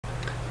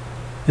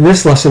In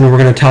this lesson, we're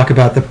going to talk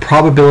about the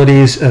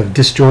probabilities of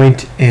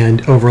disjoint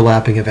and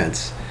overlapping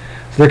events.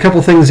 So there are a couple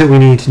things that we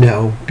need to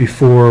know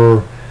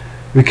before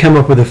we come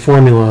up with a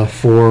formula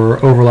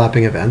for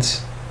overlapping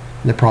events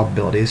and the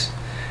probabilities.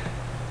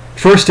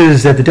 First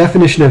is that the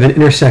definition of an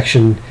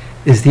intersection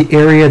is the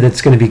area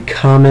that's going to be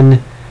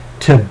common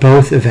to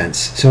both events.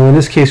 So in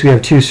this case, we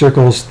have two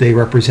circles. They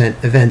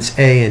represent events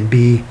A and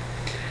B.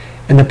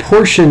 And the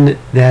portion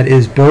that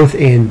is both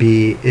A and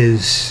B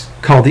is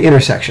called the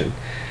intersection.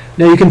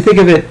 Now you can think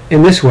of it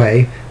in this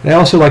way, but I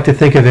also like to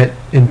think of it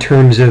in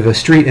terms of a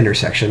street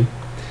intersection.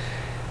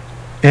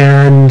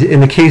 And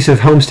in the case of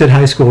Homestead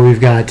High School, we've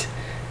got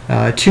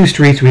two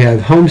streets. We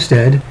have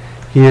Homestead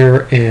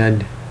here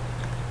and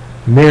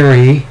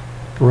Mary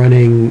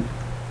running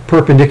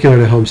perpendicular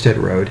to Homestead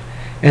Road.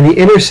 And the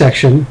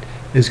intersection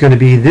is going to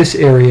be this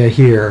area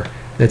here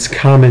that's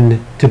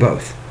common to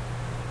both.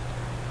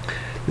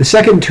 The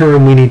second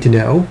term we need to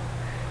know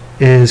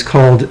is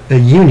called a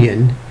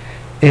union.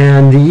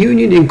 And the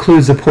union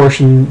includes the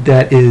portion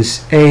that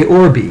is A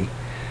or B.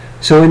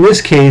 So in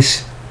this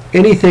case,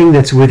 anything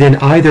that's within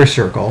either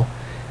circle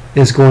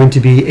is going to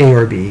be A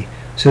or B.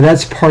 So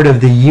that's part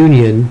of the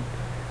union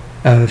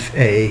of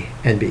A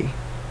and B.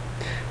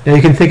 Now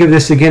you can think of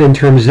this again in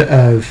terms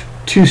of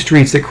two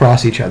streets that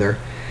cross each other.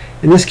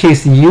 In this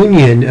case, the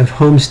union of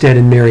Homestead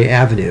and Mary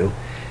Avenue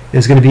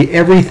is going to be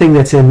everything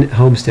that's in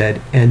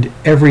Homestead and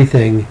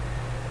everything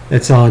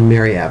that's on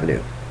Mary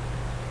Avenue.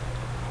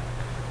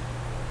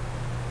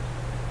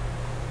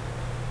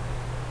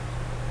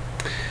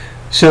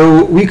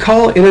 So we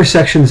call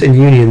intersections and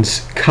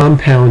unions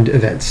compound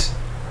events.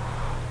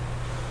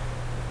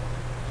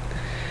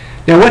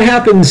 Now what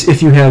happens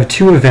if you have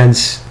two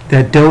events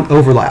that don't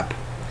overlap?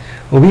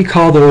 Well, we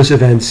call those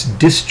events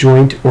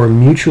disjoint or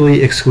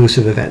mutually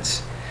exclusive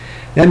events.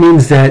 That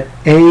means that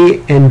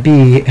A and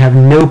B have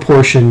no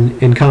portion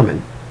in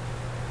common.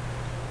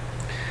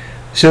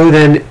 So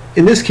then,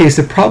 in this case,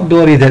 the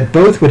probability that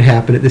both would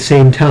happen at the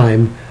same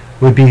time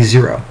would be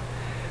 0.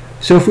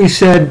 So if we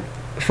said,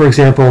 for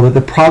example, that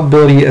the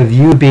probability of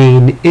you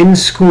being in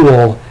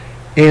school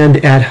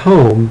and at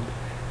home,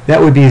 that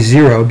would be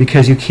 0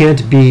 because you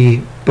can't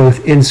be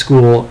both in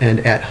school and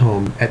at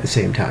home at the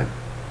same time.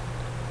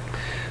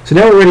 So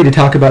now we're ready to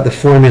talk about the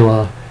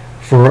formula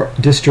for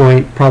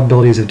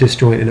probabilities of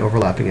disjoint and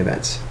overlapping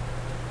events.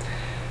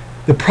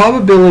 The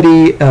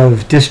probability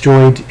of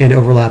disjoint and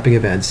overlapping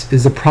events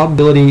is the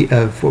probability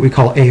of what we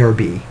call A or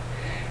B.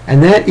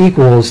 And that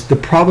equals the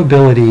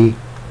probability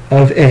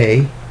of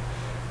A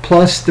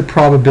plus the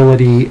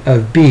probability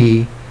of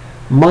B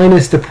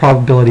minus the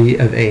probability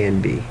of A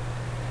and B.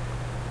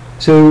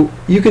 So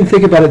you can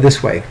think about it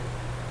this way.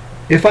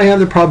 If I have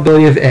the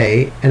probability of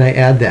A and I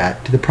add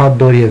that to the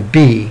probability of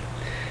B,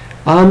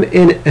 I'm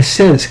in a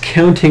sense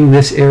counting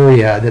this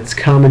area that's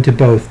common to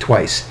both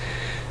twice.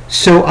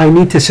 So I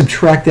need to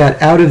subtract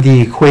that out of the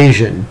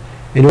equation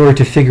in order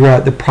to figure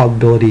out the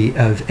probability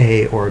of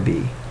A or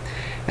B.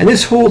 And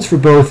this holds for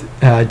both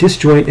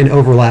disjoint and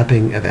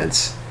overlapping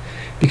events.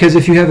 Because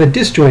if you have a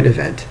disjoint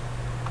event,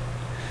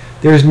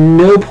 there's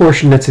no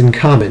portion that's in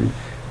common,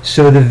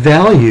 so the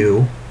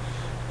value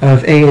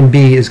of A and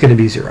B is going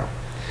to be 0.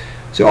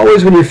 So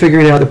always when you're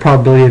figuring out the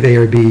probability of A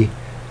or B,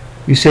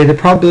 you say the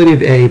probability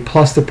of A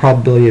plus the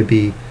probability of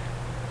B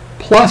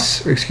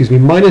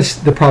minus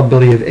the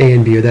probability of A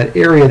and B, or that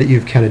area that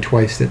you've counted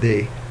twice that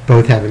they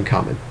both have in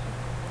common.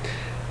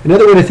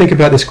 Another way to think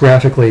about this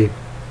graphically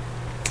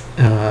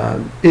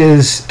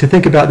is to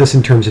think about this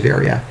in terms of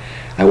area.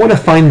 I want to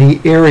find the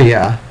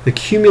area, the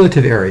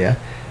cumulative area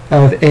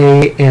of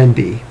A and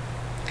B.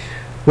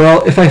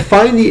 Well, if I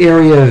find the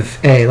area of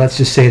A, let's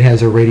just say it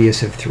has a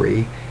radius of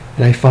 3,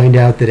 and I find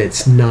out that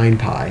it's 9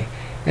 pi,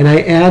 and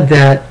I add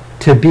that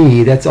to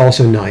B, that's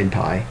also 9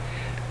 pi.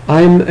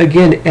 I'm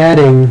again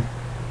adding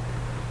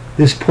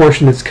this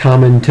portion that's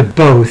common to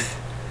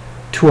both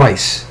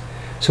twice.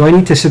 So I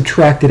need to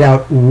subtract it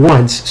out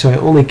once, so I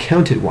only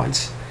count it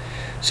once.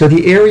 So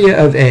the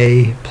area of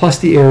A plus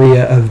the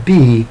area of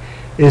B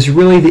is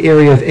really the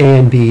area of A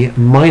and B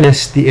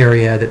minus the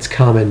area that's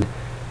common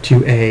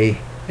to A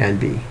and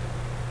B.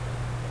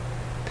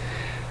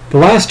 The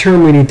last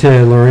term we need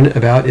to learn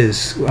about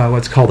is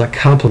what's called a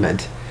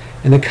complement.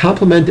 And the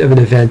complement of an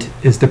event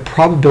is the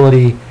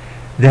probability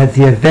that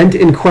the event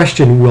in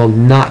question will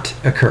not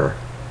occur.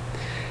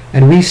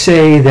 And we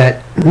say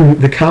that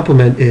the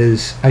complement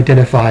is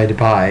identified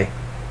by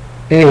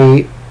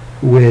A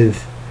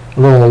with a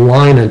little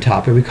line on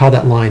top, and we call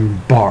that line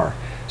bar.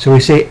 So we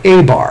say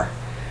A bar.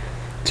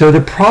 So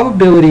the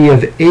probability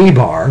of A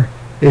bar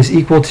is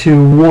equal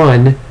to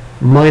 1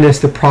 minus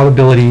the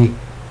probability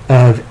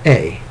of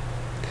A.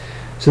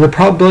 So the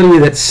probability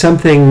that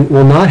something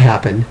will not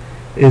happen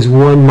is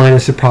 1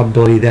 minus the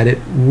probability that it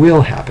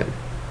will happen.